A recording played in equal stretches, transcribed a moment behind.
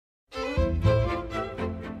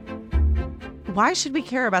Why should we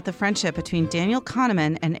care about the friendship between Daniel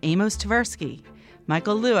Kahneman and Amos Tversky?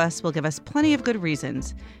 Michael Lewis will give us plenty of good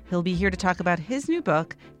reasons. He'll be here to talk about his new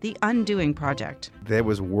book, The Undoing Project. There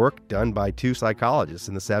was work done by two psychologists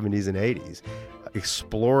in the 70s and 80s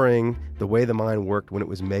exploring the way the mind worked when it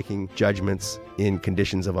was making judgments in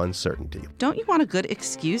conditions of uncertainty. Don't you want a good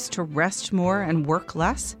excuse to rest more and work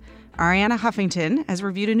less? Arianna Huffington has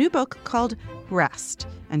reviewed a new book called Rest,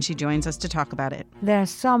 and she joins us to talk about it. There are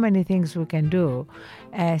so many things we can do,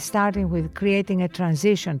 starting with creating a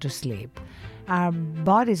transition to sleep. Our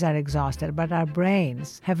bodies are exhausted, but our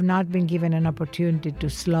brains have not been given an opportunity to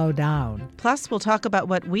slow down. Plus, we'll talk about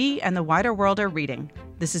what we and the wider world are reading.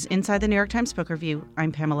 This is Inside the New York Times Book Review.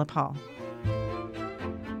 I'm Pamela Paul.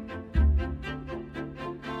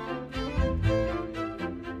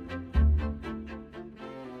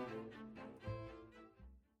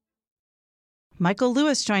 Michael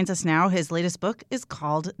Lewis joins us now. His latest book is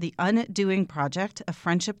called The Undoing Project, A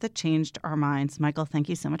Friendship That Changed Our Minds. Michael, thank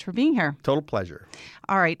you so much for being here. Total pleasure.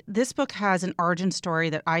 All right. This book has an origin story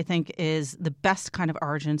that I think is the best kind of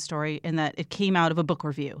origin story in that it came out of a book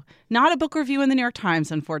review. Not a book review in the New York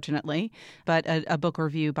Times, unfortunately, but a book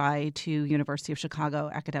review by two University of Chicago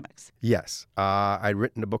academics. Yes. I'd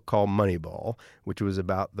written a book called Moneyball, which was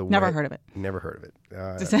about the Never heard of it. Never heard of it.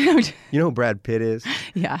 You know who Brad Pitt is?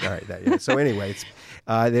 Yeah. All right. Yeah. So anyway, it's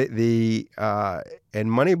and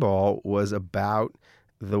Moneyball was about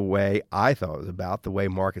the way I thought it was about the way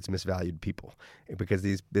markets misvalued people, because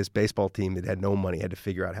this baseball team that had no money had to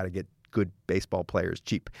figure out how to get good baseball players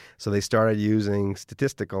cheap. So they started using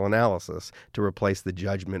statistical analysis to replace the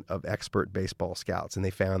judgment of expert baseball scouts. And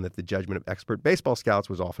they found that the judgment of expert baseball scouts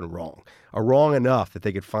was often wrong, or wrong enough that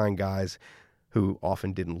they could find guys who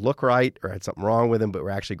often didn't look right or had something wrong with them, but were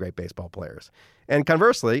actually great baseball players. And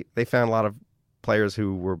conversely, they found a lot of players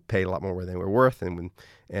who were paid a lot more than they were worth, and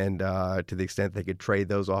to the extent they could trade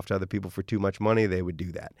those off to other people for too much money, they would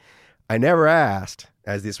do that. I never asked,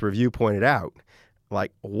 as this review pointed out,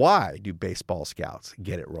 why do baseball scouts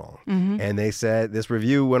get it wrong? Mm-hmm. And they said, this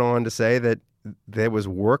review went on to say that there was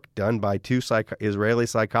work done by two Israeli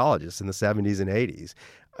psychologists in the 70s and 80s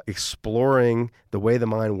exploring the way the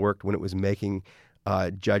mind worked when it was making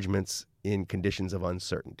judgments in conditions of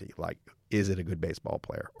uncertainty, like, is it a good baseball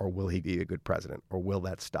player, or will he be a good president, or will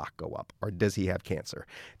that stock go up, or does he have cancer?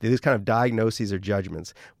 These kind of diagnoses or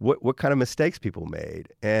judgments, what kind of mistakes people made.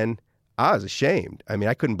 And I was ashamed. I mean,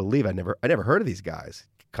 I couldn't believe I never heard of these guys,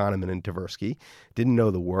 Kahneman and Tversky, didn't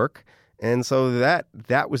know the work. And so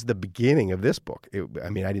that was the beginning of this book. I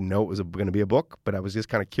didn't know it was going to be a book, but I was just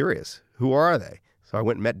kind of curious. Who are they? So I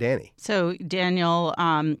went and met Danny. So Daniel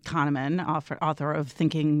Kahneman, author of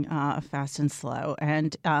Thinking Fast and Slow,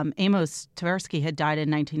 and Amos Tversky had died in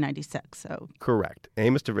 1996. So correct. They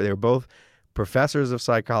were both professors of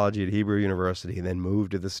psychology at Hebrew University, and then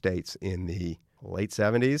moved to the States in the late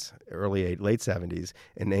 70s, late 70s,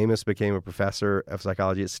 and Amos became a professor of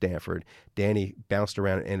psychology at Stanford. Danny bounced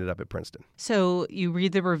around and ended up at Princeton. So you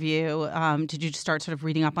read the review. Did you start sort of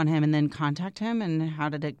reading up on him and then contact him, and how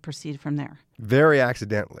did it proceed from there? Very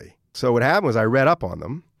accidentally. So what happened was I read up on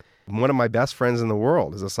them. One of my best friends in the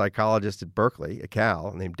world is a psychologist at Berkeley, at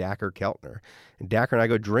Cal, named Dacher Keltner. And Dacher and I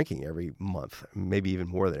go drinking every month, maybe even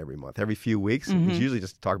more than every month, every few weeks. Mm-hmm. It's usually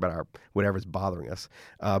just to talk about whatever's bothering us.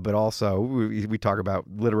 But also we talk about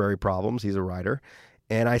literary problems. He's a writer.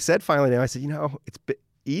 And I said finally, it's been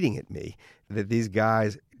eating at me that these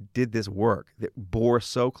guys did this work that bore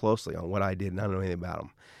so closely on what I did, and I don't know anything about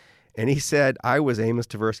them. And he said, I was Amos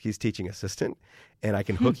Tversky's teaching assistant, and I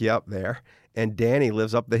can hook you up there. And Danny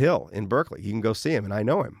lives up the hill in Berkeley. You can go see him, and I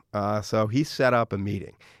know him. So he set up a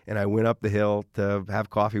meeting, and I went up the hill to have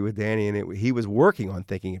coffee with Danny, and he was working on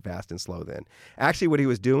Thinking Fast and Slow then. Actually, what he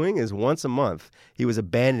was doing is once a month, he was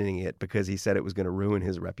abandoning it because he said it was going to ruin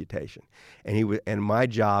his reputation. And my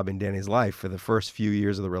job in Danny's life for the first few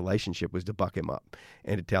years of the relationship was to buck him up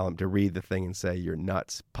and to tell him to read the thing and say, you're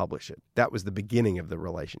nuts, publish it. That was the beginning of the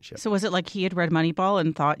relationship. So was it like he had read Moneyball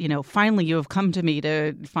and thought, finally you have come to me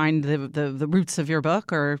to find the roots of your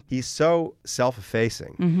book? Or he's so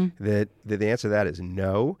self-effacing that the answer to that is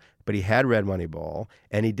no, but he had read Moneyball,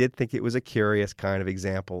 and he did think it was a curious kind of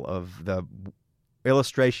example of the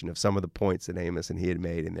illustration of some of the points that Amos and he had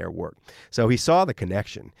made in their work. So he saw the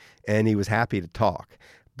connection, and he was happy to talk.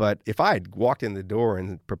 But if I had walked in the door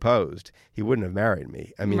and proposed, he wouldn't have married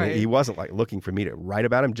me. Right. He wasn't looking for me to write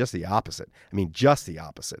about him, just the opposite. Just the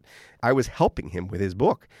opposite. I was helping him with his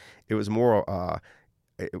book. It was more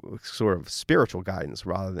sort of spiritual guidance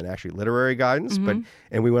rather than actually literary guidance. Mm-hmm.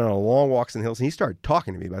 And we went on long walks in the hills, and he started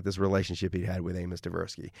talking to me about this relationship he had with Amos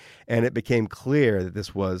Tversky. And it became clear that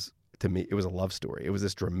this was to me, it was a love story. It was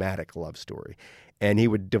this dramatic love story. And he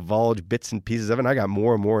would divulge bits and pieces of it, and I got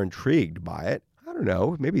more and more intrigued by it. I don't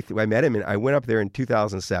know, maybe I met him, and I went up there in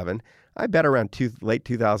 2007. I bet around late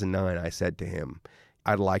 2009, I said to him,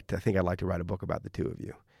 I think I'd like to write a book about the two of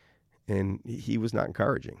you. And he was not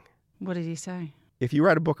encouraging. What did he say? If you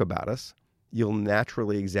write a book about us, you'll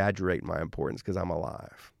naturally exaggerate my importance because I'm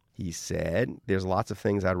alive. He said, there's lots of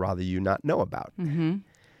things I'd rather you not know about. Mm-hmm.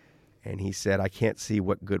 And he said, I can't see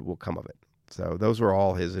what good will come of it. So those were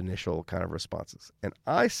all his initial kind of responses. And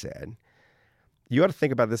I said, you ought to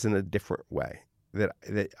think about this in a different way. That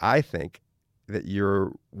I think that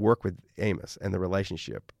your work with Amos and the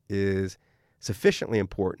relationship is sufficiently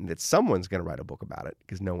important that someone's going to write a book about it,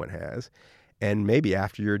 because no one has. And maybe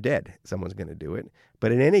after you're dead, someone's going to do it.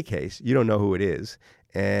 But in any case, you don't know who it is.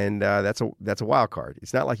 And that's a wild card.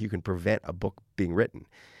 It's not like you can prevent a book being written.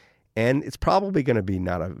 And it's probably going to be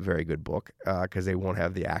not a very good book because they won't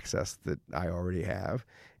have the access that I already have.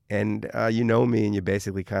 And you know me, and you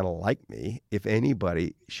basically kind of like me. If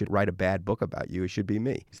anybody should write a bad book about you, it should be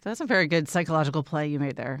me. So that's a very good psychological play you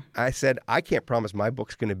made there. I said, I can't promise my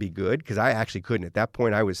book's going to be good, because I actually couldn't. At that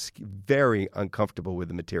point, I was very uncomfortable with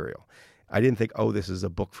the material. I didn't think, this is a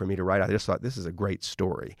book for me to write. I just thought, this is a great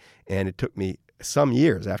story. And it took me some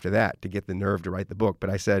years after that to get the nerve to write the book. But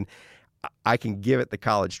I said, I can give it the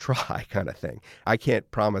college try kind of thing. I can't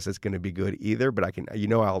promise it's going to be good either, but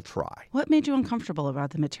I'll try. What made you uncomfortable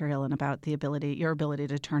about the material and about your ability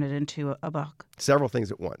to turn it into a book? Several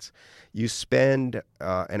things at once. You spend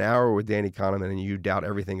an hour with Danny Kahneman and you doubt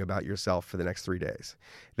everything about yourself for the next 3 days.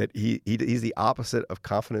 That he's the opposite of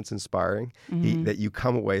confidence inspiring. Mm-hmm. That you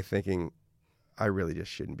come away thinking, I really just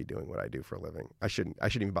shouldn't be doing what I do for a living. I shouldn't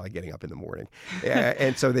even bother getting up in the morning.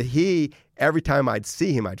 And so every time I'd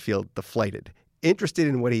see him, I'd feel deflated, interested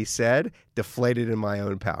in what he said, deflated in my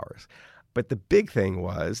own powers. But the big thing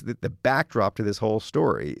was that the backdrop to this whole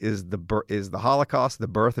story is the Holocaust, the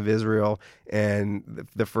birth of Israel, and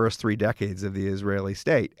the first 3 decades of the Israeli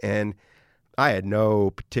state. And I had no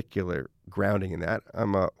particular grounding in that.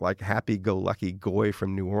 I'm a happy-go-lucky goy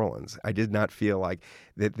from New Orleans. I did not feel like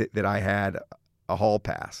that I had a hall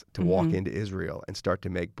pass to walk into Israel and start to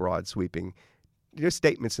make broad sweeping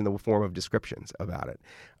statements in the form of descriptions about it.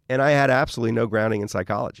 And I had absolutely no grounding in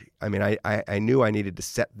psychology. I mean, I knew I needed to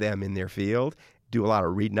set them in their field, do a lot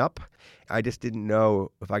of reading up. I just didn't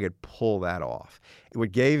know if I could pull that off.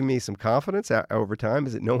 What gave me some confidence over time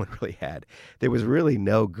is that no one really had. There was really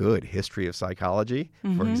no good history of psychology,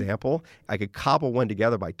 for example. I could cobble one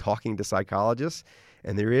together by talking to psychologists.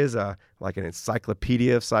 And there is an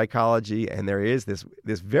encyclopedia of psychology, and there is this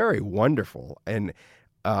very wonderful and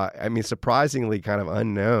surprisingly kind of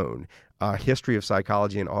unknown history of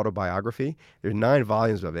psychology and autobiography. There's 9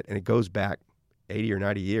 volumes of it, and it goes back 80 or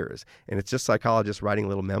 90 years. And it's just psychologists writing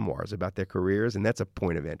little memoirs about their careers, and that's a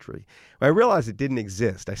point of entry. When I realized it didn't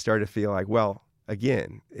exist, I started to feel like, well,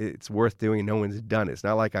 again, it's worth doing, and no one's done it. It's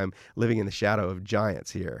not like I'm living in the shadow of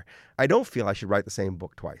giants here. I don't feel I should write the same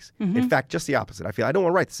book twice. Mm-hmm. In fact, just the opposite. I feel I don't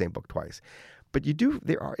want to write the same book twice. But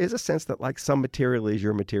there is a sense that some material is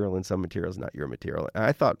your material and some material is not your material.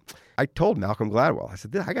 And I told Malcolm Gladwell, I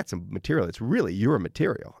said, I got some material that's really your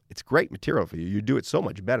material. It's great material for you. You do it so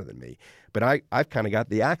much better than me. But I've kind of got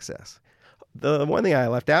the access. The one thing I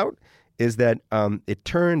left out is that it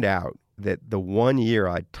turned out that the 1 year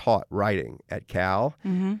I taught writing at Cal,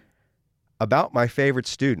 about my favorite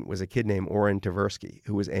student was a kid named Orrin Tversky,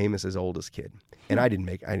 who was Amos's oldest kid. And I didn't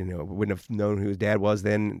know, wouldn't have known who his dad was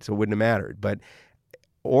then, so it wouldn't have mattered. But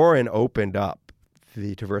Orrin opened up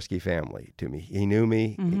the Tversky family to me. He knew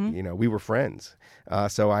me. We were friends.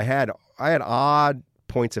 So I had odd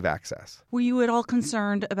points of access. Were you at all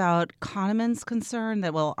concerned about Kahneman's concern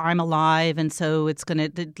that, well, I'm alive, and so it's going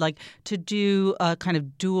to do a kind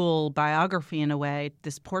of dual biography in a way,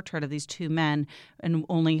 this portrait of these two men, and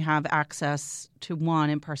only have access to one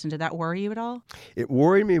in person? Did that worry you at all? It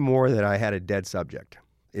worried me more that I had a dead subject.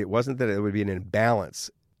 It wasn't that it would be an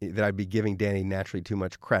imbalance, that I'd be giving Danny naturally too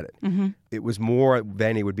much credit. It was more,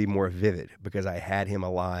 Danny would be more vivid because I had him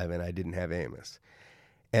alive and I didn't have Amos.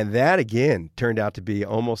 And that, again, turned out to be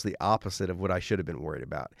almost the opposite of what I should have been worried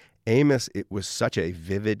about. Amos, it was such a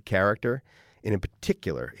vivid character, and in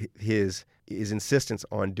particular, his insistence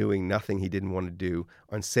on doing nothing he didn't want to do,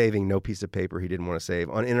 on saving no piece of paper he didn't want to save,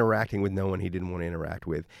 on interacting with no one he didn't want to interact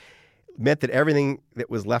with, meant that everything that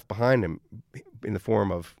was left behind him in the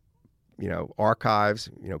form of, archives,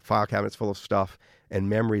 file cabinets full of stuff, and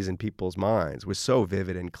memories in people's minds was so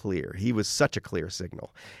vivid and clear. He was such a clear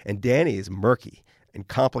signal. And Danny is murky. and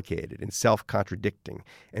complicated and self-contradicting.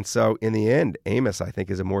 And so in the end, Amos, I think,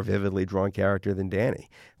 is a more vividly drawn character than Danny.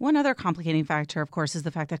 One other complicating factor, of course, is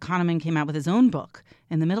the fact that Kahneman came out with his own book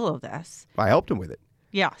in the middle of this. I helped him with it.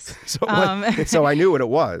 Yes. So I knew what it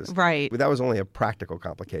was. Right. But that was only a practical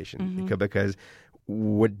complication because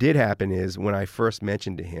what did happen is when I first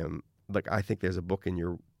mentioned to him, look, I think there's a book in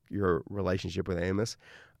your relationship with Amos.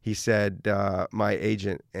 He said, my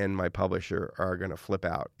agent and my publisher are going to flip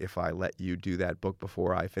out if I let you do that book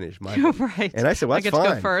before I finish my book. Right. And I said, well, that's fine. I get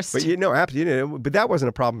to go first. But absolutely. But that wasn't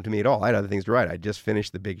a problem to me at all. I had other things to write. I just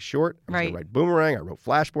finished The Big Short. I was going to write Boomerang. I wrote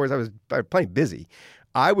Flashboards. I was plenty busy.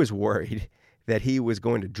 I was worried that he was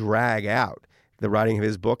going to drag out the writing of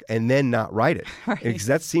his book and then not write it. Right. Because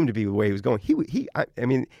that seemed to be the way he was going. I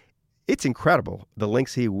mean, it's incredible the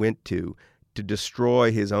lengths he went to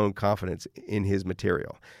destroy his own confidence in his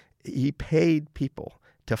material. He paid people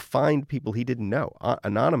to find people he didn't know,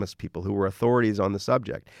 anonymous people who were authorities on the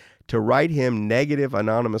subject, to write him negative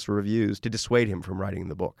anonymous reviews to dissuade him from writing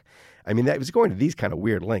the book. I mean, that was going to these kind of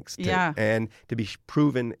weird lengths. And to be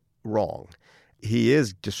proven wrong. He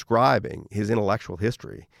is describing his intellectual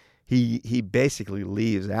history. He basically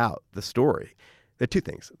leaves out the story. There are two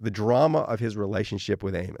things. The drama of his relationship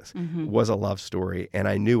with Amos was a love story, and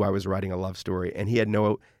I knew I was writing a love story, and he had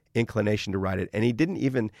no inclination to write it. And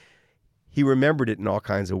he remembered it in all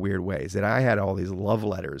kinds of weird ways, that I had all these love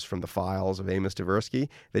letters from the files of Amos Tversky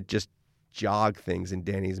that just jog things in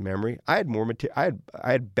Danny's memory. I had more I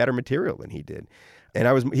had better material than he did. And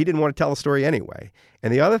he didn't want to tell a story anyway.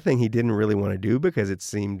 And the other thing he didn't really want to do, because it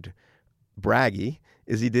seemed braggy,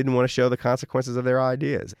 is he didn't want to show the consequences of their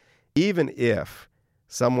ideas. Even if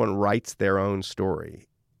someone writes their own story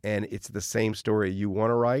and it's the same story you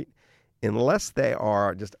want to write, unless they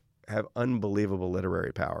have unbelievable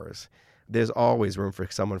literary powers, there's always room for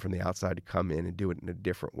someone from the outside to come in and do it in a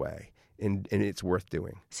different way. And it's worth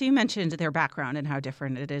doing. So you mentioned their background and how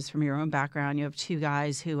different it is from your own background. You have two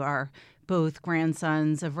guys who are both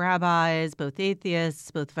grandsons of rabbis, both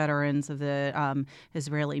atheists, both veterans of the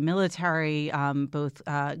Israeli military, both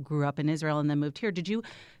grew up in Israel and then moved here.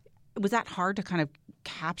 Was that hard to kind of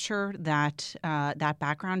capture that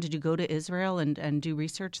background? Did you go to Israel and do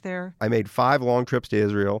research there? I made 5 long trips to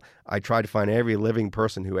Israel. I tried to find every living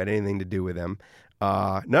person who had anything to do with them.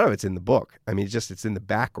 None of it's in the book. I mean, it's in the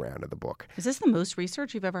background of the book. Is this the most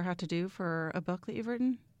research you've ever had to do for a book that you've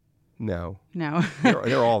written? No.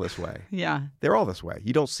 They're all this way. Yeah. They're all this way.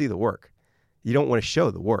 You don't see the work. You don't want to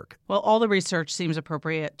show the work. Well, all the research seems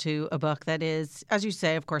appropriate to a book that is, as you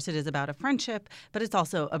say, of course, it is about a friendship, but it's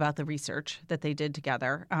also about the research that they did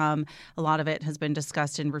together. A lot of it has been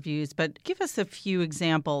discussed in reviews, but give us a few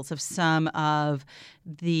examples of some of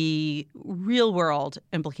the real-world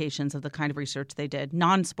implications of the kind of research they did,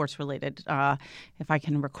 non-sports related, if I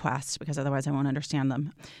can request, because otherwise I won't understand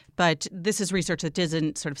them. But this is research that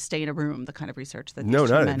doesn't sort of stay in a room, the kind of research that No,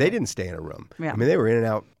 they didn't stay in a room. Yeah. I mean, they were in and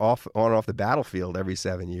out, on and off the battlefield every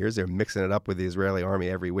 7 years. They were mixing it up with the Israeli army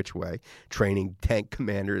every which way, training tank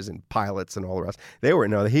commanders and pilots and all the rest. They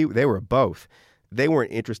were both. They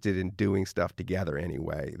weren't interested in doing stuff together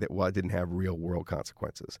anyway that didn't have real-world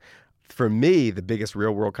consequences. For me, the biggest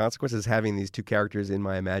real-world consequence is having these two characters in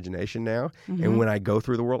my imagination now. Mm-hmm. And when I go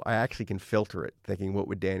through the world, I actually can filter it, thinking, what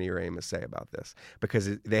would Danny or Amos say about this?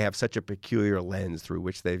 Because they have such a peculiar lens through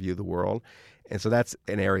which they view the world. And so that's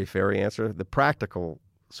an airy-fairy answer. The practical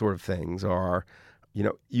sort of things are,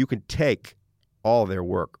 you can take all their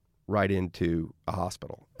work right into a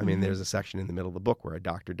hospital. I mean, there's a section in the middle of the book where a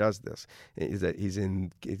doctor does this. He's a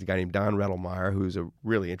guy named Don Rettelmeyer, who's a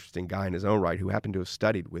really interesting guy in his own right, who happened to have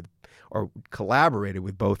studied with or collaborated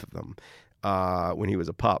with both of them when he was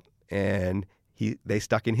a pup. And they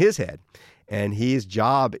stuck in his head. And his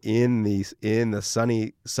job in the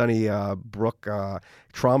Sunnybrook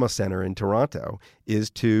Trauma Center in Toronto is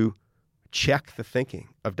to check the thinking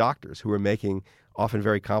of doctors who are making often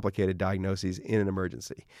very complicated diagnoses in an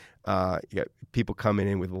emergency. You got people coming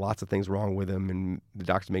in with lots of things wrong with them, and the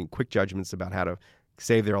doctor's making quick judgments about how to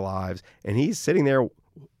save their lives. And he's sitting there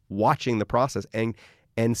watching the process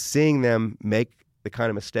and seeing them make the kind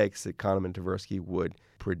of mistakes that Kahneman and Tversky would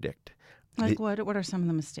predict. Like what? What are some of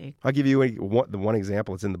the mistakes? I'll give you the one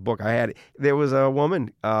example. It's in the book. There was a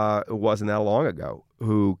woman, it wasn't that long ago,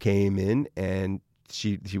 who came in, and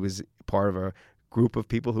she was part of a group of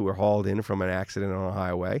people who were hauled in from an accident on a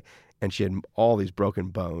highway, and she had all these broken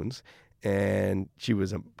bones, and she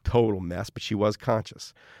was a total mess, but she was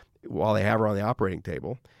conscious. While they have her on the operating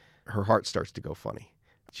table, her heart starts to go funny.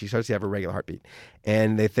 She starts to have a regular heartbeat,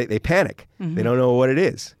 and they panic. Mm-hmm. They don't know what it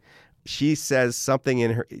is. She says something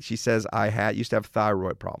in her. She says, "I used to have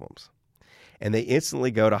thyroid problems," and they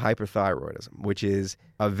instantly go to hyperthyroidism, which is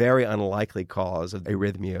a very unlikely cause of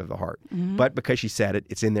arrhythmia of the heart. But because she said it,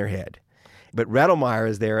 it's in their head. But Redelmeyer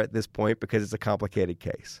is there at this point because it's a complicated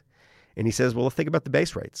case. And he says, well, think about the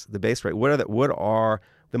base rates. The base rate, what are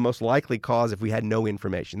the most likely cause if we had no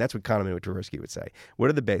information? That's what Kahneman and Tversky would say. What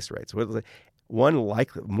are the base rates?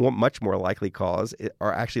 Much more likely cause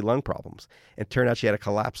are actually lung problems. And it turned out she had a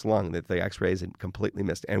collapsed lung that the x-rays had completely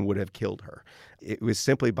missed and would have killed her. It was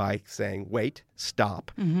simply by saying, wait,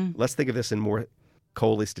 stop. Let's think of this in more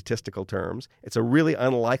coldly statistical terms. It's a really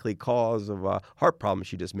unlikely cause of a heart problem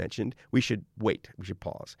she just mentioned. We should wait. We should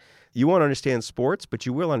pause. You won't understand sports, but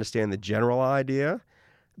you will understand the general idea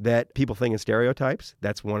that people think in stereotypes.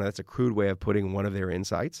 That's a crude way of putting one of their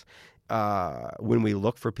insights. When we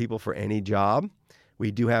look for people for any job,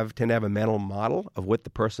 we tend to have a mental model of what a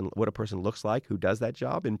person looks like who does that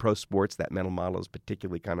job. In pro sports, that mental model is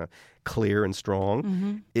particularly kind of clear and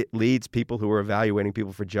strong. It leads people who are evaluating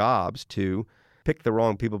people for jobs to pick the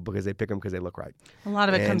wrong people because they pick them because they look right. A lot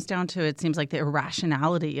of it comes down to, it seems like, the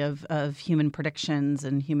irrationality of human predictions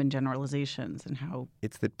and human generalizations and how...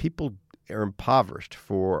 It's that people are impoverished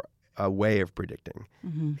for a way of predicting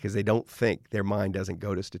because they don't think, their mind doesn't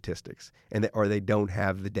go to statistics, or they don't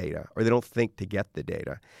have the data, or they don't think to get the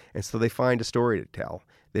data. And so they find a story to tell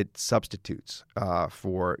that substitutes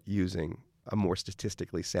for using a more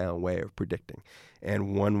statistically sound way of predicting.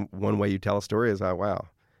 And one way you tell a story is, oh, wow,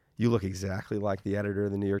 you look exactly like the editor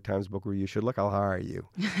of the New York Times Book Review should look. I'll hire you.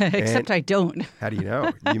 Except I don't. How do you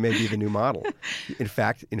know? You may be the new model. In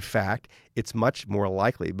fact, it's much more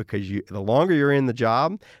likely because the longer you're in the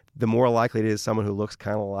job, the more likely it is someone who looks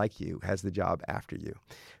kind of like you has the job after you.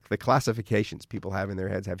 The classifications people have in their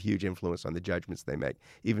heads have huge influence on the judgments they make,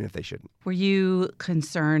 even if they shouldn't. Were you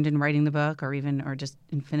concerned in writing the book or just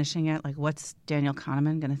in finishing it? Like, what's Daniel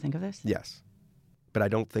Kahneman going to think of this? Yes. But I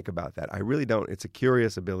don't think about that. I really don't. It's a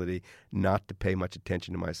curious ability not to pay much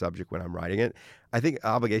attention to my subject when I'm writing it. I think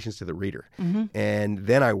obligations to the reader. And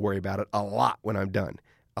then I worry about it a lot when I'm done.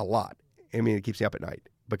 A lot. I mean, it keeps me up at night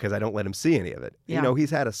because I don't let him see any of it. Yeah.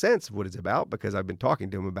 He's had a sense of what it's about because I've been talking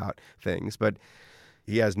to him about things, but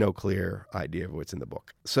he has no clear idea of what's in the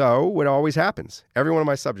book. So it always happens. Every one of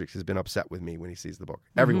my subjects has been upset with me when he sees the book.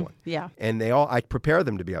 Everyone. Yeah. And I prepare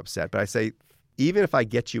them to be upset, but I say, even if I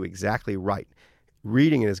get you exactly right,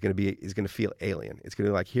 reading it is going to feel alien. It's going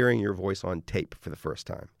to be like hearing your voice on tape for the first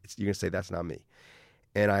time. You're going to say, that's not me.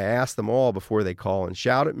 And I ask them all before they call and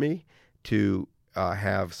shout at me to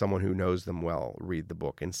have someone who knows them well read the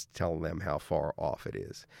book and tell them how far off it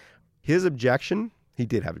is. His objection, he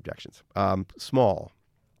did have objections. Small,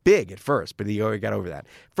 big at first, but he already got over that.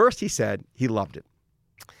 First, he said he loved it.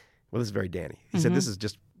 Well, this is very Danny. He said, this is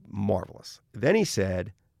just marvelous. Then he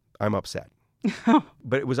said, I'm upset.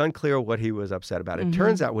 But it was unclear what he was upset about. It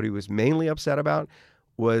turns out what he was mainly upset about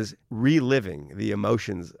was reliving the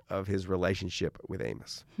emotions of his relationship with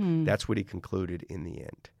Amos. That's what he concluded in the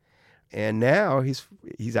end. And now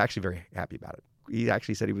he's actually very happy about it. He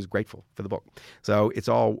actually said he was grateful for the book. So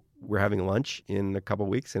we're having lunch in a couple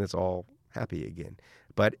of weeks, and it's all happy again.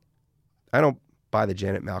 But I don't buy the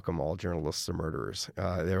Janet Malcolm, all journalists are murderers.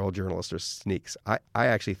 All journalists are sneaks. I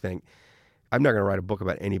actually think I'm not going to write a book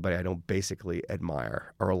about anybody I don't basically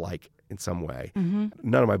admire or like in some way.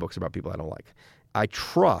 None of my books are about people I don't like. I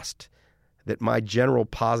trust that my general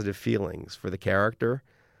positive feelings for the character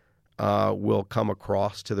will come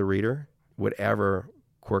across to the reader, whatever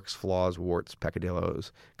quirks, flaws, warts,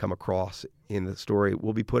 peccadillos come across in the story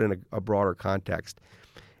will be put in a broader context.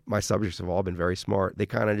 My subjects have all been very smart. They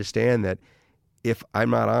kind of understand that if I'm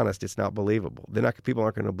not honest, it's not believable. People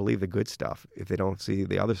aren't going to believe the good stuff if they don't see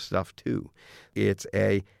the other stuff too. It's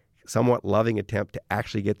a somewhat loving attempt to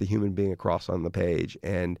actually get the human being across on the page,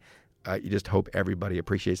 and you just hope everybody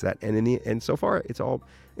appreciates that. And so far, it's all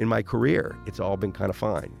in my career. It's all been kind of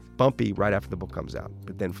fine. Bumpy right after the book comes out,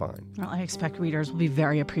 but then fine. Well, I expect readers will be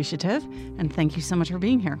very appreciative, and thank you so much for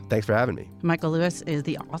being here. Thanks for having me. Michael Lewis is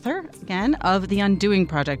the author, again, of The Undoing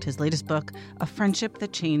Project, his latest book, A Friendship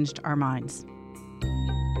That Changed Our Minds.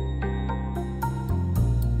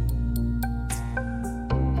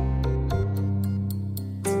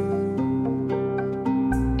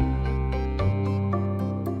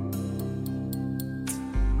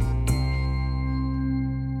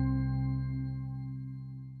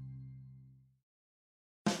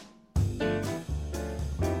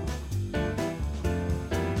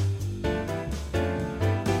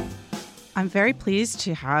 I'm very pleased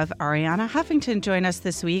to have Arianna Huffington join us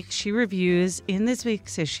this week. She reviews, in this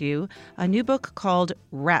week's issue, a new book called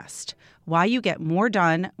Rest, Why You Get More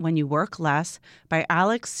Done When You Work Less by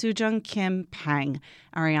Alex Soojung-Kim Pang.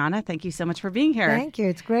 Arianna, thank you so much for being here. Thank you.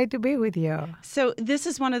 It's great to be with you. So this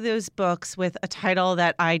is one of those books with a title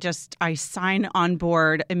that I sign on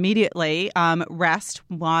board immediately. Rest,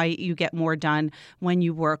 Why You Get More Done When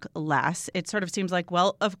You Work Less. It sort of seems like,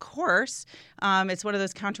 well, of course, it's one of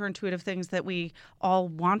those counterintuitive things that we all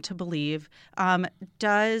want to believe.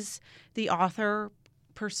 Does the author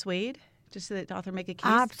persuade? Does the author make a case?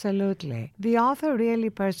 Absolutely. The author really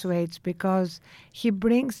persuades because he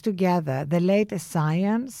brings together the latest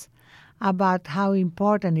science about how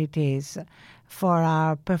important it is for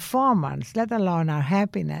our performance, let alone our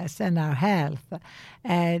happiness and our health,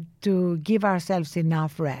 to give ourselves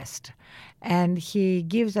enough rest. And he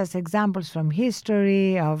gives us examples from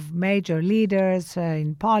history of major leaders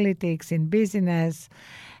in politics, in business,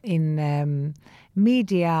 in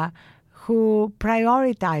media, who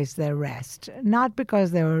prioritized their rest, not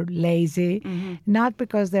because they were lazy, not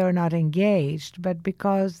because they were not engaged, but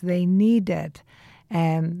because they needed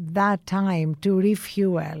that time to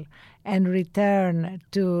refuel and return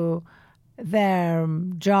to their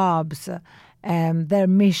jobs, their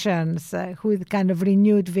missions with kind of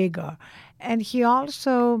renewed vigor. And he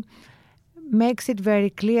also makes it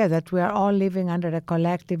very clear that we are all living under a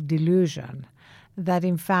collective delusion, that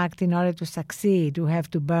in fact, in order to succeed, we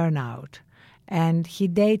have to burn out. And he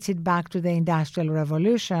dates it back to the Industrial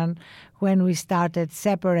Revolution when we started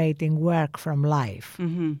separating work from life.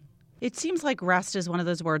 Mm-hmm. It seems like rest is one of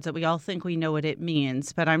those words that we all think we know what it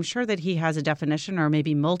means, but I'm sure that he has a definition or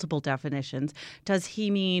maybe multiple definitions. Does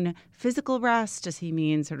he mean physical rest? Does he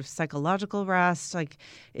mean sort of psychological rest? Like,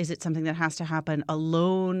 is it something that has to happen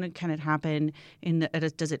alone? Can it happen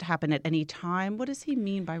does it happen at any time? What does he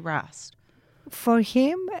mean by rest? For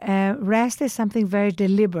him, rest is something very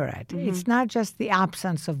deliberate. Mm-hmm. It's not just the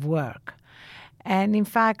absence of work. And in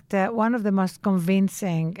fact, one of the most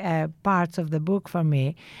convincing parts of the book for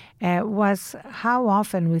me was how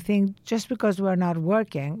often we think just because we're not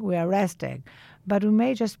working, we are resting. But we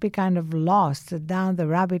may just be kind of lost down the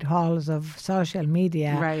rabbit holes of social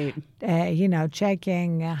media, right?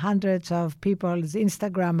 Checking hundreds of people's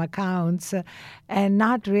Instagram accounts and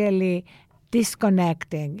not really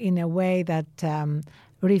disconnecting in a way that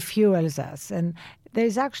refuels us. And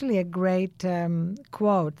there's actually a great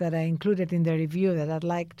quote that I included in the review that I'd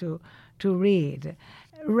like to read.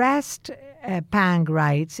 Rest, Pang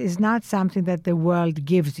writes, is not something that the world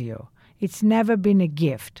gives you. It's never been a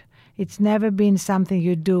gift. It's never been something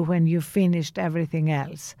you do when you've finished everything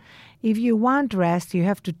else. If you want rest, you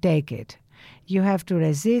have to take it. You have to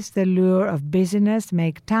resist the lure of busyness,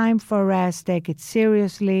 make time for rest, take it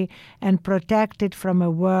seriously, and protect it from a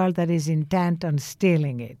world that is intent on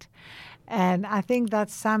stealing it. And I think that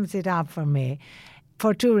sums it up for me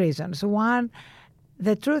for two reasons. One,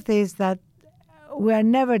 the truth is that we're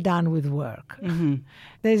never done with work. Mm-hmm.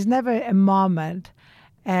 There's never a moment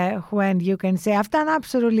when you can say, I've done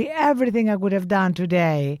absolutely everything I could have done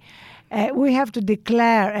today. We have to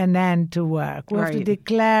declare an end to work. We have to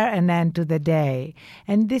declare an end to the day.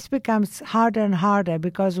 And this becomes harder and harder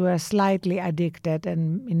because we're slightly addicted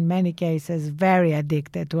and in many cases very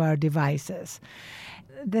addicted to our devices.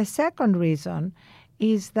 The second reason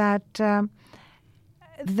is that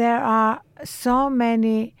there are so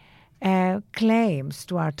many claims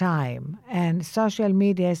to our time, and social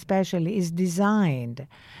media especially is designed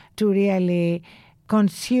to really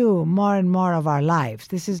consume more and more of our lives.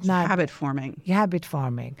 This is not habit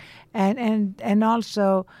forming, and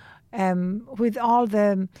also with all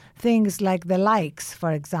the things like the likes,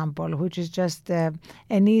 for example, which is just an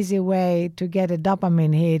easy way to get a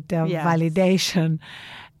dopamine hit of validation.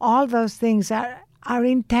 All those things are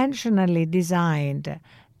intentionally designed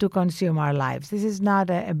to consume our lives. This is not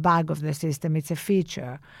a bug of the system, it's a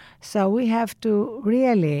feature. So we have to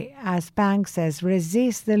really, as Pang says,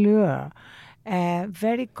 resist the lure.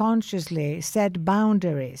 Very consciously set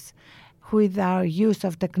boundaries with our use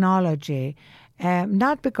of technology,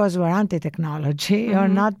 not because we're anti-technology or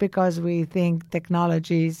not because we think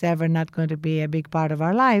technology is ever not going to be a big part of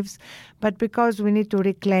our lives, but because we need to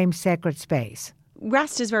reclaim sacred space.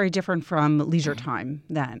 Rest is very different from leisure time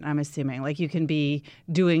then, I'm assuming. Like you can be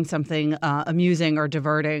doing something amusing or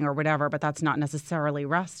diverting or whatever, but that's not necessarily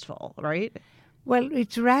restful, right? Well,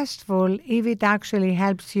 it's restful if it actually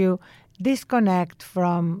helps you disconnect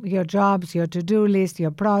from your jobs, your to-do list,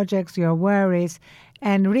 your projects, your worries,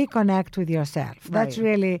 and reconnect with yourself. Right. That's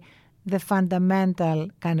really the fundamental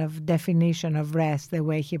kind of definition of rest, the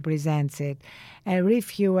way he presents it.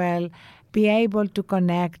 Refuel, be able to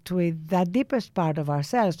connect with the deepest part of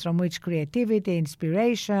ourselves from which creativity,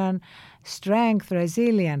 inspiration, strength,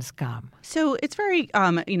 resilience come. So it's very,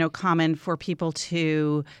 common for people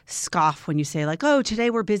to scoff when you say like, "Oh, today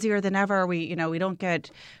we're busier than ever. We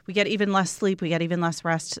get even less sleep. We get even less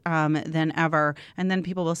rest than ever." And then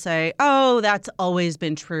people will say, "Oh, that's always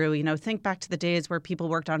been true. Think back to the days where people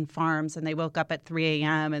worked on farms and they woke up at 3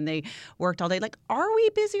 a.m. and they worked all day." Like, are we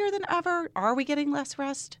busier than ever? Are we getting less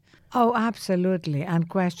rest? Oh, absolutely,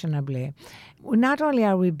 unquestionably. Not only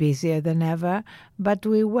are we busier than ever, but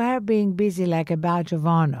we were being busy like a badge of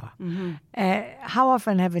honor. Mm-hmm. How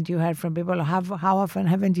often haven't you heard from people, how often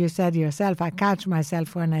haven't you said yourself, I catch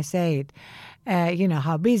myself when I say it,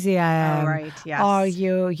 how busy I am. Oh, right, yes. Or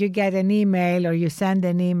you get an email or you send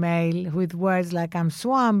an email with words like, I'm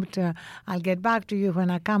swamped, I'll get back to you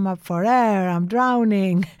when I come up for air, I'm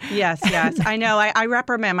drowning. Yes. I know. I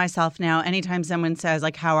reprimand myself now anytime someone says,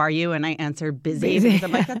 like, how are you? And I answer busy. Because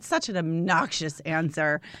I'm like, that's such an obnoxious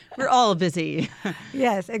answer. We're all busy.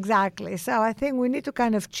 Yes, exactly. So I think we need to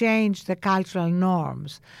kind of change the cultural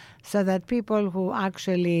norms so that people who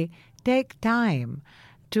actually take time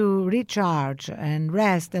to recharge and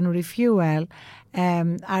rest and refuel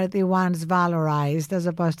are the ones valorized as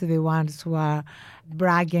opposed to the ones who are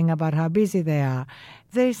bragging about how busy they are.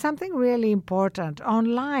 There is something really important.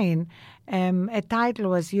 Online, a title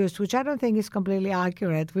was used, which I don't think is completely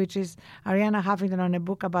accurate, which is Arianna Huffington on a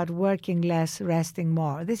book about working less, resting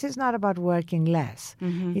more. This is not about working less.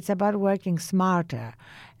 Mm-hmm. It's about working smarter.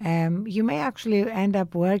 You may actually end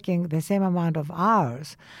up working the same amount of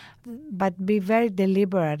hours, but be very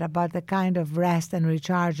deliberate about the kind of rest and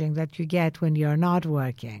recharging that you get when you're not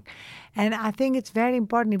working. And I think it's very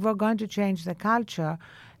important if we're going to change the culture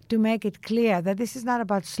to make it clear that this is not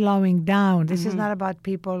about slowing down. This is not about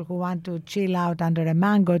people who want to chill out under a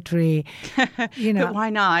mango tree. But why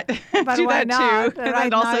not? But do why that not? too.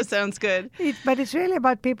 Right That also now, sounds good. But it's really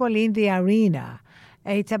about people in the arena.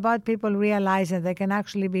 It's about people realizing they can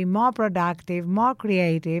actually be more productive, more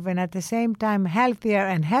creative, and at the same time healthier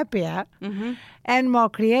and happier and more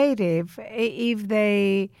creative if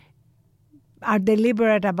they are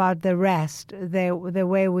deliberate about the rest, the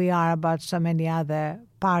way we are about so many other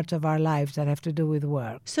parts of our lives that have to do with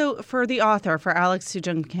work. So for the author, for Alex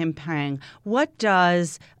Soojung-Kim Pang, what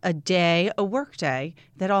does a work day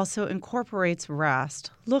that also incorporates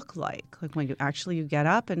rest look like? Like when you get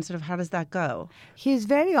up and sort of how does that go? He's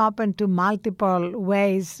very open to multiple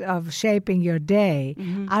ways of shaping your day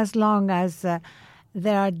as long as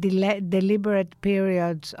there are deliberate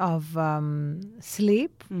periods of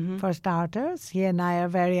sleep, for starters. He and I are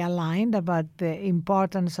very aligned about the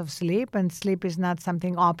importance of sleep, and sleep is not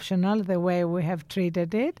something optional the way we have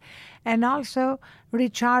treated it. And also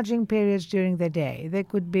recharging periods during the day. They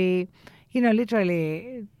could be,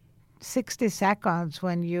 literally 60 seconds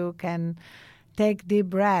when you can take deep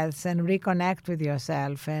breaths and reconnect with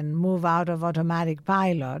yourself and move out of automatic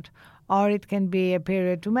pilot. Or it can be a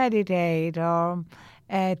period to meditate or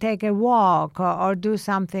take a walk or do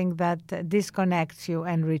something that disconnects you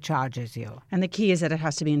and recharges you. And the key is that it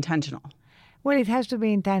has to be intentional. Well, it has to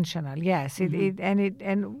be intentional, yes.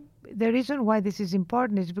 And the reason why this is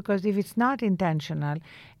important is because if it's not intentional,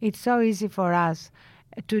 it's so easy for us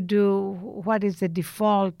to do what is the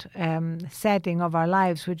default setting of our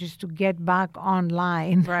lives, which is to get back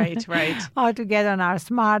online. Right. Or to get on our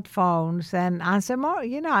smartphones and answer more.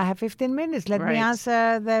 I have 15 minutes. Let me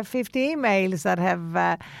answer the 50 emails that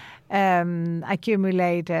have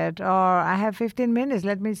accumulated. Or I have 15 minutes.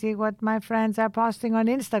 Let me see what my friends are posting on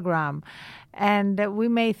Instagram. And we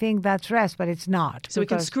may think that's rest, but it's not. So we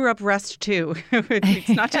can screw up rest too. It's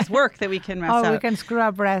not just work that we can mess up. Oh, we can screw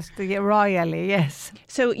up rest royally, yes.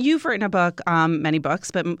 So you've written a book, many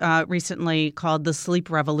books, but recently called The Sleep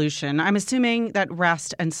Revolution. I'm assuming that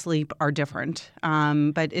rest and sleep are different.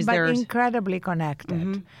 But incredibly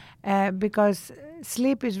connected. Because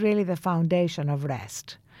sleep is really the foundation of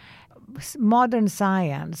rest. Modern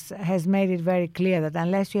science has made it very clear that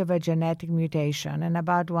unless you have a genetic mutation, and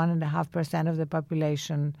about 1.5% of the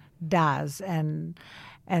population does, and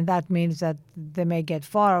that means that they may get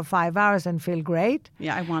 4 or 5 hours and feel great.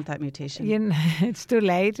 Yeah, I want that mutation. It's too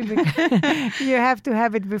late because you have to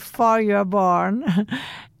have it before you're born.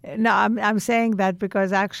 No, I'm saying that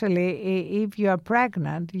because actually if you're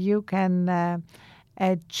pregnant, you can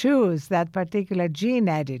choose that particular gene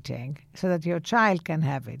editing so that your child can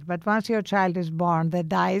have it. But once your child is born, the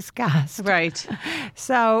die is cast. Right.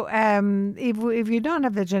 So if you don't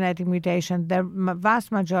have the genetic mutation, the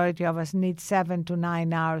vast majority of us need 7 to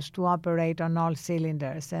 9 hours to operate on all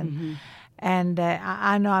cylinders. And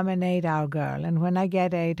I know I'm an 8-hour girl, and when I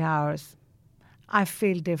get 8 hours, I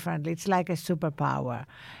feel differently. It's like a superpower.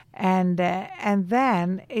 And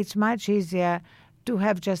then it's much easier to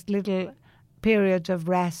have just little periods of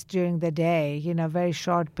rest during the day, very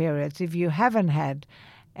short periods. If you haven't had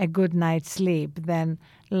a good night's sleep, then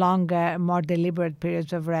longer, more deliberate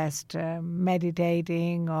periods of rest,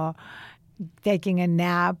 meditating or taking a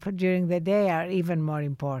nap during the day are even more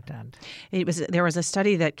important. There was a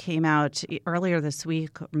study that came out earlier this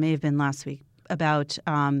week, or may have been last week, about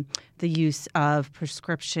the use of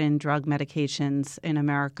prescription drug medications in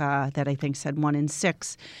America that I think said 1 in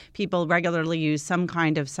 6 people regularly use some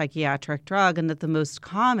kind of psychiatric drug, and that the most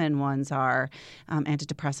common ones are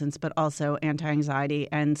antidepressants, but also anti-anxiety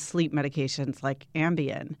and sleep medications like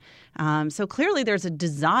Ambien. So clearly there's a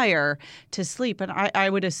desire to sleep, and I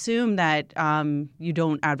would assume that you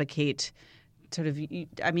don't advocate sort of,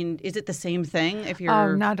 is it the same thing if you're...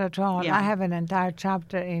 Oh, not at all. Yeah. I have an entire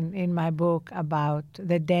chapter in my book about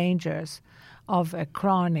the dangers of a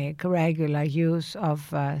chronic, regular use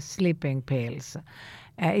of sleeping pills.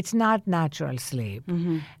 It's not natural sleep.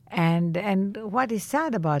 Mm-hmm. And what is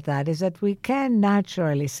sad about that is that we can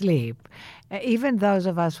naturally sleep. Even those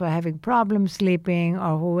of us who are having problems sleeping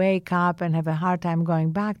or who wake up and have a hard time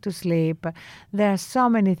going back to sleep, there are so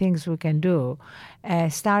many things we can do,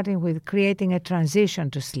 starting with creating a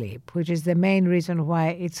transition to sleep, which is the main reason why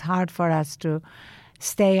it's hard for us to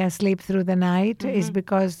stay asleep through the night, is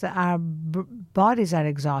because our bodies are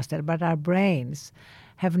exhausted, but our brains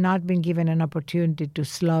have not been given an opportunity to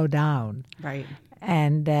slow down. Right.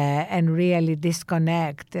 And really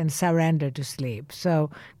disconnect and surrender to sleep.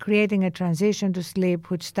 So creating a transition to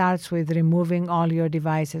sleep, which starts with removing all your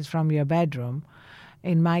devices from your bedroom.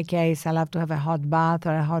 In my case, I love to have a hot bath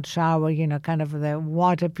or a hot shower, kind of the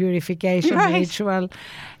water purification ritual.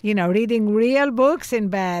 Reading real books in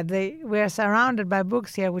bed. We're surrounded by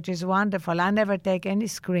books here, which is wonderful. I never take any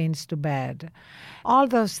screens to bed. All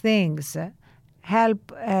those things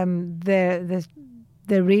help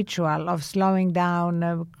the ritual of slowing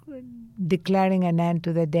down, declaring an end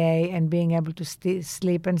to the day and being able to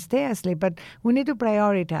sleep and stay asleep. But we need to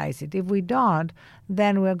prioritize it. If we don't,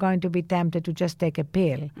 then we're going to be tempted to just take a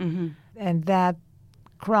pill. Mm-hmm. And that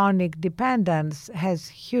chronic dependence has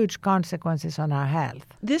huge consequences on our health.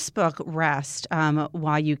 This book, Rest,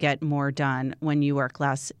 Why You Get More Done When You Work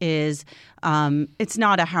Less, is it's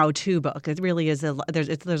not a how-to book. It really is.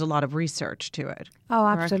 There's a lot of research to it. Oh,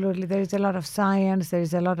 absolutely. There is a lot of science. There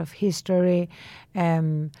is a lot of history,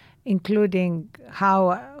 including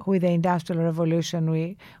how, with the Industrial Revolution,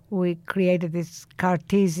 we created this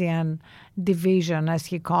Cartesian division, as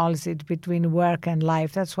he calls it, between work and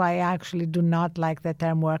life. That's why I actually do not like the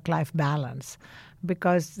term work-life balance,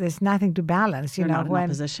 because there's nothing to balance. They're not in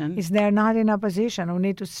opposition. They're not in opposition. We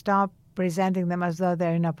need to stop presenting them as though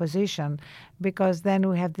they're in opposition, because then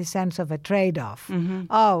we have this sense of a trade-off. Mm-hmm.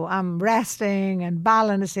 Oh, I'm resting and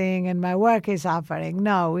balancing and my work is suffering.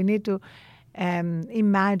 No, we need to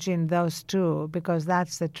imagine those two, because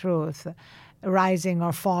that's the truth, rising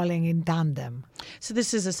or falling in tandem. So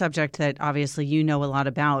this is a subject that obviously you know a lot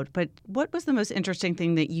about, but what was the most interesting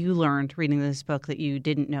thing that you learned reading this book that you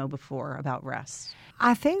didn't know before about rest?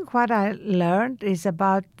 I think what I learned is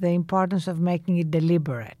about the importance of making it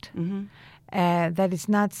deliberate, that it's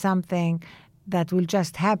not something that will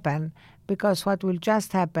just happen, because what will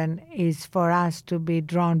just happen is for us to be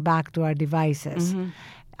drawn back to our devices. Mm-hmm.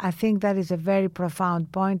 I think that is a very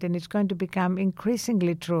profound point, and it's going to become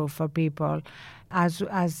increasingly true for people as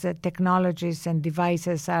technologies and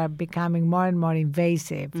devices are becoming more and more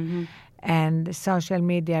invasive, and social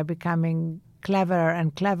media are becoming cleverer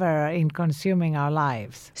and cleverer in consuming our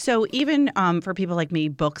lives. So even for people like me,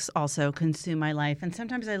 books also consume my life. And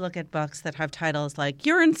sometimes I look at books that have titles like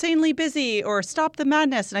 "You're Insanely Busy" or "Stop the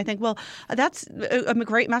Madness." And I think, well, that's a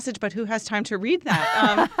great message, but who has time to read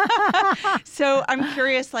that? So I'm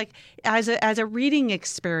curious, like, as a reading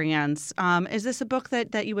experience, is this a book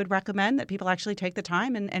that you would recommend, that people actually take the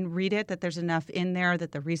time and read it, that there's enough in there,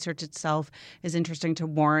 that the research itself is interesting to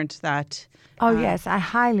warrant that? Oh, yes, I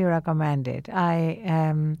highly recommend it.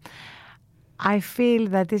 I feel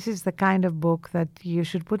that this is the kind of book that you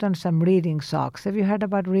should put on some reading socks. Have you heard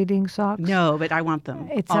about reading socks? No, but I want them.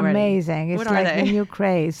 It's already. Amazing. It's what like are they? the new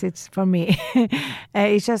craze. It's for me.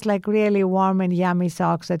 It's just like really warm and yummy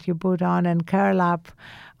socks that you put on and curl up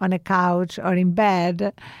on a couch or in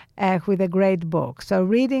bed with a great book. So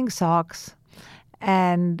reading socks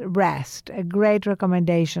and rest, a great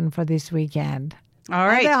recommendation for this weekend. All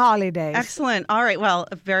right. And the holidays. Excellent. All right. Well,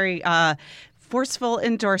 a very forceful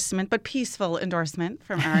endorsement, but peaceful endorsement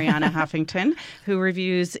from Arianna Huffington, who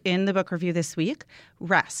reviews in the book review this week,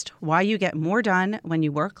 Rest, Why You Get More Done When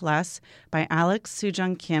You Work Less by Alex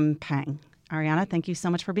Soojung-Kim Pang. Arianna, thank you so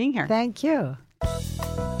much for being here. Thank you.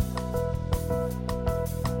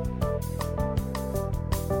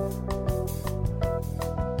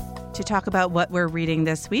 To talk about what we're reading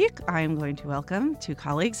this week, I'm going to welcome two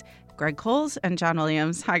colleagues, Greg Coles and John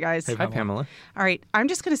Williams. Hi, guys. Hey, Pamela. All right. I'm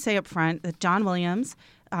just going to say up front that John Williams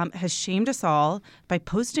has shamed us all by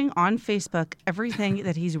posting on Facebook everything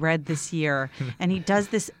that he's read this year. And he does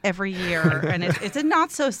this every year. And it's a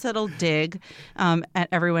not so subtle dig at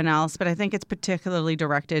everyone else. But I think it's particularly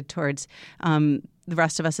directed towards the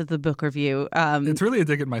rest of us at the book review. It's really a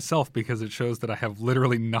dig at myself because it shows that I have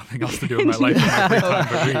literally nothing else to do in my life in my free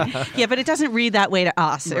time but read. Yeah, but it doesn't read that way to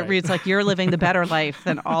us. Right. It reads like you're living the better life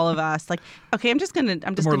than all of us. Like, okay, I'm just gonna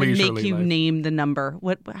make you name the number.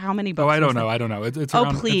 How many books? Oh, I don't know. It's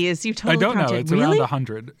around, please, you totally I don't counted. know. It's really? around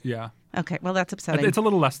 100. Yeah. Okay, well, that's upsetting. It's a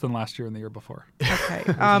little less than last year and the year before. Okay.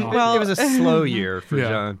 It was a slow year for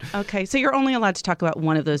John. Okay, so you're only allowed to talk about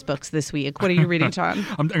one of those books this week. What are you reading, John?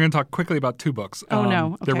 I'm going to talk quickly about two books. Oh,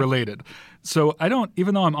 no. Okay. They're related. So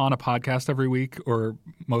even though I'm on a podcast every week or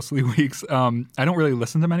mostly weeks, I don't really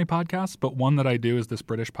listen to many podcasts, but one that I do is this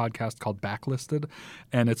British podcast called Backlisted.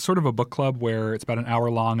 And it's sort of a book club where it's about an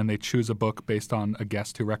hour long and they choose a book based on a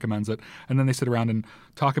guest who recommends it. And then they sit around and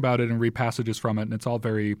talk about it and read passages from it. And it's all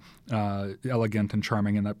very elegant and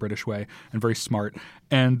charming in that British way and very smart.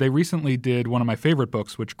 And they recently did one of my favorite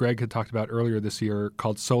books, which Greg had talked about earlier this year,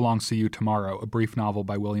 called So Long, See You Tomorrow, a brief novel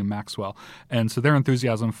by William Maxwell. And so their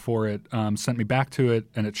enthusiasm for it sent me back to it,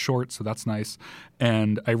 and it's short, so that's nice.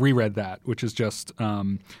 And I reread that, which is just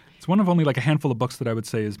it's one of only like a handful of books that I would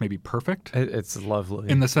say is maybe perfect. It's lovely.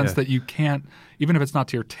 In the sense that you can't, even if it's not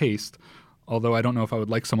to your taste, although I don't know if I would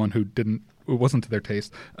like someone who wasn't to their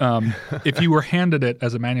taste. If you were handed it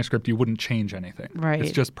as a manuscript, you wouldn't change anything. Right.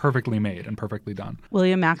 It's just perfectly made and perfectly done.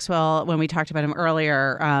 William Maxwell, when we talked about him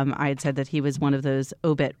earlier, I had said that he was one of those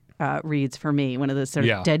obit reads for me, one of those sort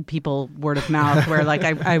of dead people word of mouth where like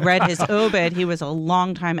I read his obit. He was a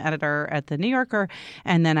longtime editor at the New Yorker,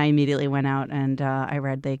 and then I immediately went out and I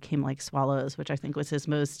read They Came Like Swallows, which I think was his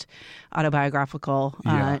most autobiographical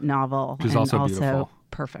novel. Which is also beautiful.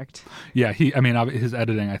 Perfect. Yeah, his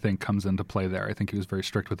editing, I think, comes into play there. I think he was very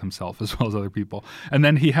strict with himself as well as other people. And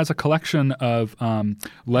then he has a collection of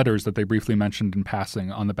letters that they briefly mentioned in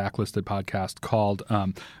passing on the Backlisted podcast called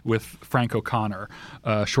with Frank O'Connor,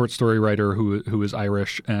 a short story writer who is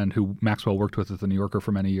Irish and who Maxwell worked with at the New Yorker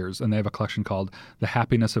for many years. And they have a collection called The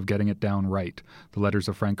Happiness of Getting It Down Right, the letters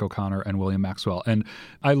of Frank O'Connor and William Maxwell. And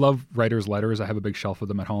I love writers' letters. I have a big shelf of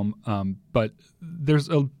them at home. But there's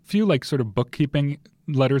a few like sort of bookkeeping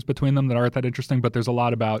letters between them that aren't that interesting, but there's a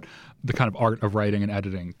lot about the kind of art of writing and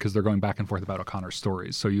editing because they're going back and forth about O'Connor's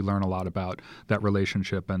stories. So you learn a lot about that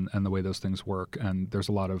relationship and the way those things work. And there's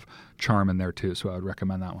a lot of charm in there too. So I would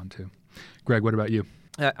recommend that one too. Greg, what about you?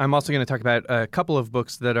 I'm also going to talk about a couple of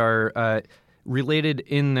books that are related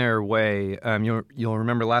in their way. You'll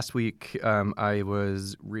remember last week I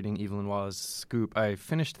was reading Evelyn Waugh's Scoop. I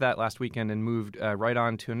finished that last weekend and moved right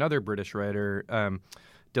on to another British writer,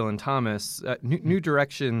 Dylan Thomas. New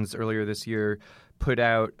Directions earlier this year put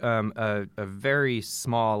out a very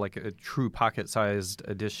small, like a true pocket-sized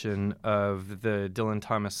edition of the Dylan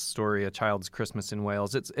Thomas story, A Child's Christmas in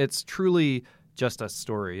Wales. It's truly just a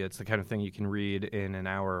story. It's the kind of thing you can read in an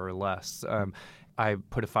hour or less. I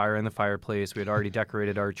put a fire in the fireplace. We had already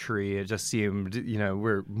decorated our tree. It just seemed,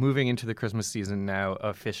 we're moving into the Christmas season now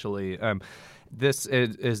officially. This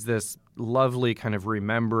is this lovely kind of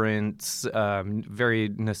remembrance, very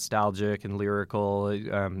nostalgic and lyrical.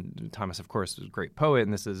 Thomas, of course, was a great poet,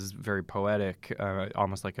 and this is very poetic,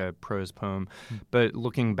 almost like a prose poem. But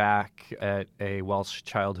looking back at a Welsh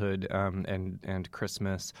childhood and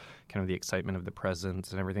Christmas, kind of the excitement of the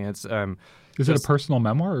presents and everything. It's is it a personal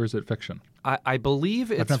memoir or is it fiction? I believe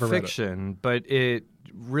it's fiction, but it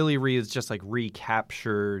really reads just like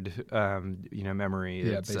recaptured, memory.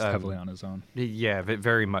 Yeah, based heavily on his own. Yeah,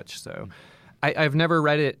 very much so. I've never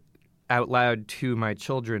read it out loud to my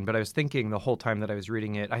children, but I was thinking the whole time that I was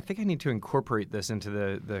reading it, I think I need to incorporate this into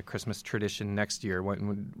the Christmas tradition next year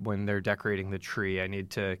when they're decorating the tree. I need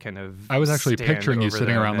to kind of I was actually picturing you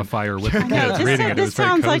sitting around the fire with the kids reading it. This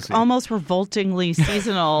sounds like almost revoltingly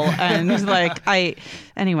seasonal and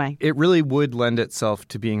anyway. It really would lend itself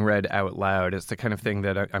to being read out loud. It's the kind of thing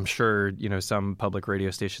that I'm sure, some public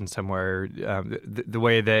radio stations somewhere, the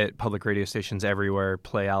way that public radio stations everywhere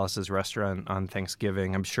play Alice's Restaurant on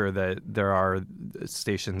Thanksgiving, I'm sure that there are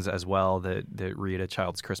stations as well that read A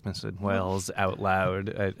Child's Christmas in Wales out loud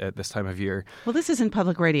at this time of year. Well, this isn't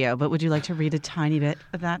public radio, but would you like to read a tiny bit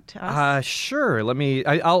of that to us? Sure.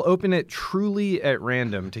 I'll open it truly at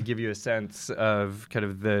random to give you a sense of kind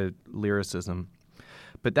of the lyricism.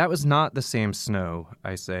 But that was not the same snow,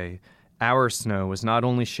 I say. Our snow was not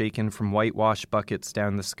only shaken from whitewash buckets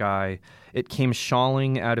down the sky, it came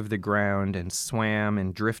shawling out of the ground and swam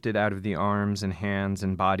and drifted out of the arms and hands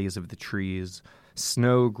and bodies of the trees.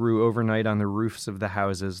 Snow grew overnight on the roofs of the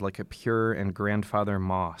houses like a pure and grandfather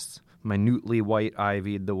moss, minutely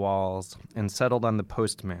white-ivied the walls, and settled on the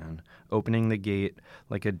postman, opening the gate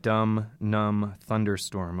like a dumb, numb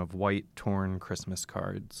thunderstorm of white, torn Christmas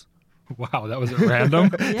cards. Wow, that was at random?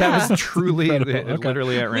 Yeah. That was truly,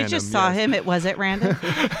 literally at random. We just saw him. It was at random.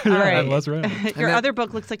 All Yeah, right. it was random. Your other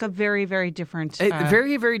book looks like a very, very different.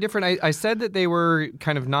 Very, very different. I said that they were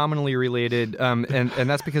kind of nominally related, and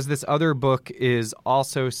that's because this other book is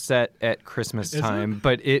also set at Christmas time,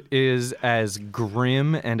 but it is as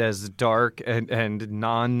grim and as dark and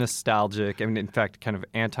non-nostalgic, and in fact kind of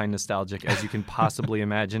anti-nostalgic as you can possibly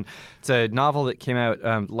imagine. It's a novel that came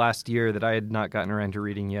out last year that I had not gotten around to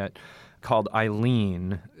reading yet, called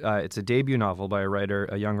Eileen. It's a debut novel by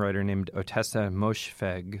a young writer named Otessa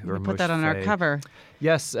Moshfegh. We put that on our cover.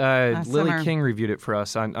 Yes, Last Lily summer. King reviewed it for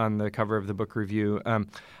us on the cover of the book review.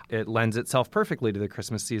 It lends itself perfectly to the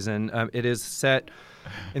Christmas season. It is set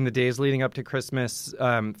in the days leading up to Christmas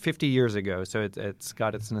 50 years ago, so it's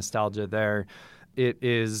got its nostalgia there. It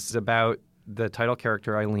is about the title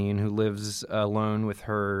character, Eileen, who lives alone with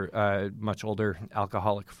her much older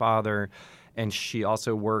alcoholic father, and she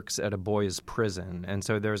also works at a boys' prison. And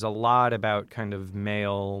so there's a lot about kind of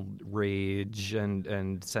male rage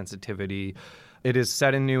and sensitivity. It is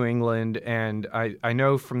set in New England, and I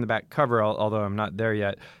know from the back cover, although I'm not there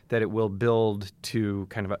yet, that it will build to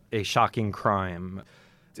kind of a shocking crime.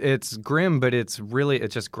 It's grim, but it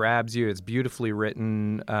just grabs you. It's beautifully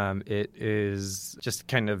written. It is just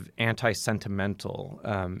kind of anti-sentimental.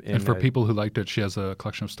 And for people who liked it, she has a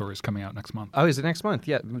collection of stories coming out next month. Oh, is it next month?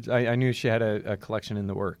 Yeah. I knew she had a collection in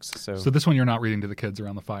the works. So this one you're not reading to the kids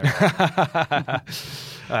around the fire.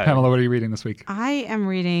 Pamela, what are you reading this week? I am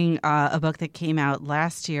reading a book that came out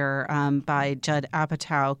last year by Judd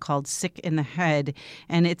Apatow called Sick in the Head.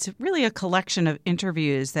 And it's really a collection of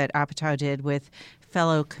interviews that Apatow did with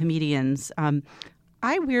fellow comedians.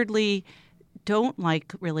 I weirdly don't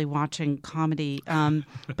like really watching comedy,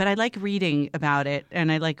 but I like reading about it, and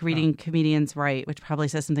I like reading comedians write, which probably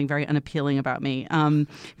says something very unappealing about me.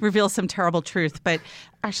 Reveals some terrible truth, but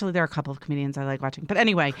actually there are a couple of comedians I like watching. But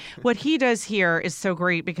anyway, what he does here is so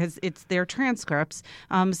great because it's their transcripts,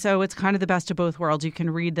 so it's kind of the best of both worlds. You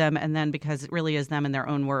can read them, and then because it really is them in their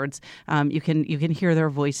own words, you can hear their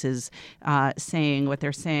voices saying what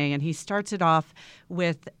they're saying. And he starts it off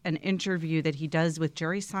with an interview that he does with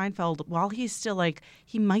Jerry Seinfeld while he's still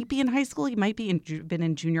he might be in high school, he might be been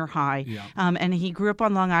in junior high, and he grew up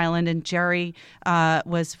on Long Island, and Jerry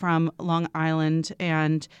was from Long Island,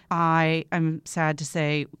 and I am sad to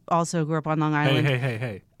say also grew up on Long Island.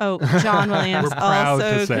 Hey. Oh, John Williams We're proud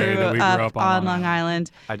also to say that we grew up on Long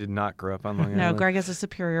Island. I did not grow up on Long Island. No, Greg is a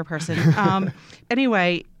superior person.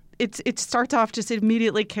 Anyway, it starts off, just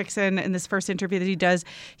immediately kicks in this first interview that he does.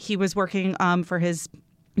 He was working for his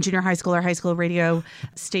junior high school or high school radio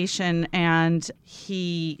station, and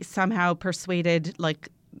he somehow persuaded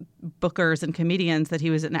bookers and comedians that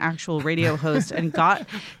he was an actual radio host and got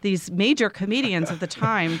these major comedians at the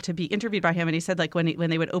time to be interviewed by him. And he said when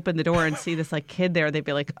they would open the door and see this kid there, they'd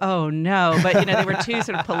be like, oh no. But they were too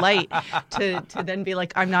sort of polite to then be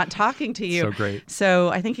like, I'm not talking to you. So great. So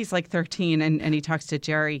I think he's 13 and he talks to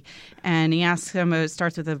Jerry and he asks him, it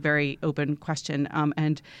starts with a very open question.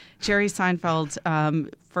 And Jerry Seinfeld's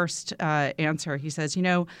first answer, he says,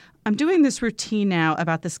 I'm doing this routine now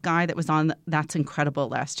about this guy that was on That's Incredible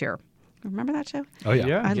last year. Remember that show? Oh,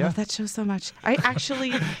 yeah. I love that show so much. I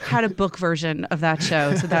actually had a book version of that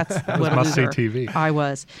show, so that's what must-see TV. I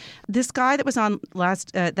was. This guy that was on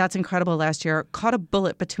That's Incredible last year caught a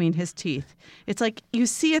bullet between his teeth. It's like you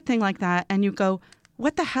see a thing like that and you go,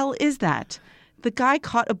 what the hell is that? The guy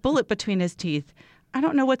caught a bullet between his teeth. I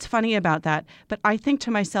don't know what's funny about that, but I think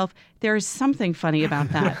to myself, there is something funny about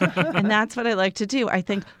that. And that's what I like to do. I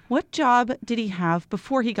think, what job did he have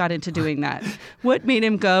before he got into doing that? What made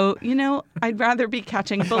him go, I'd rather be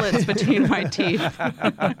catching bullets between my teeth.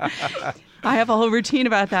 I have a whole routine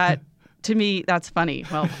about that. To me, that's funny.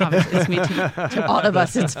 Well, obviously, it's me to all of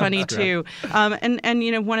us. It's funny too.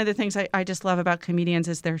 And one of the things I just love about comedians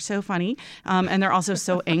is they're so funny, and they're also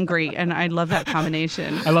so angry, and I love that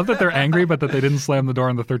combination. I love that they're angry, but that they didn't slam the door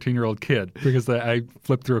on the 13-year-old kid, because I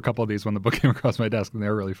flipped through a couple of these when the book came across my desk, and they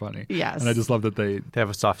were really funny. Yes. And I just love that they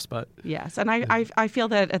have a soft spot. Yes, and I feel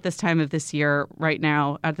that at this time of this year, right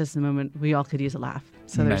now, at this moment, we all could use a laugh.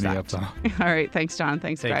 So there's many that. of them. All right, thanks, John.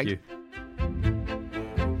 Thanks, Greg. Thank you.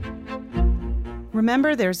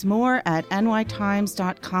 Remember, there's more at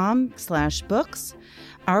nytimes.com/books.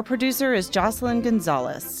 Our producer is Jocelyn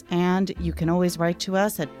Gonzalez, and you can always write to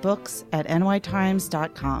us at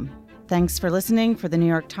books@nytimes.com. Thanks for listening. For the New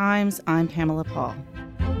York Times, I'm Pamela Paul.